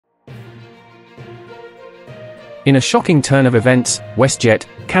In a shocking turn of events, WestJet,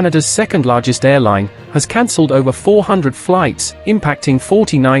 Canada's second-largest airline, has cancelled over 400 flights, impacting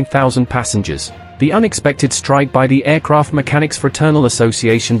 49,000 passengers. The unexpected strike by the Aircraft Mechanics Fraternal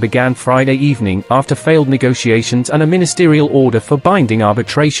Association began Friday evening after failed negotiations and a ministerial order for binding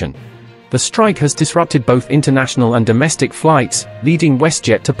arbitration. The strike has disrupted both international and domestic flights, leading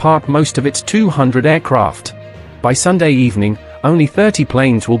WestJet to park most of its 200 aircraft. By Sunday evening, only 30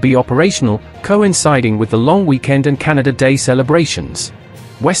 planes will be operational, coinciding with the long weekend and Canada Day celebrations.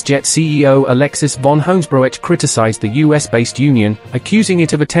 WestJet CEO Alexis von Hoensbroech criticized the US-based union, accusing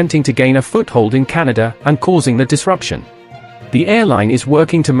it of attempting to gain a foothold in Canada and causing the disruption. The airline is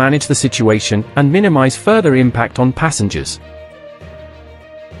working to manage the situation and minimize further impact on passengers.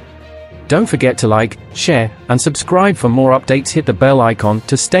 Don't forget to like, share, and subscribe for more updates. Hit the bell icon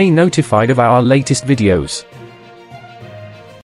to stay notified of our latest videos.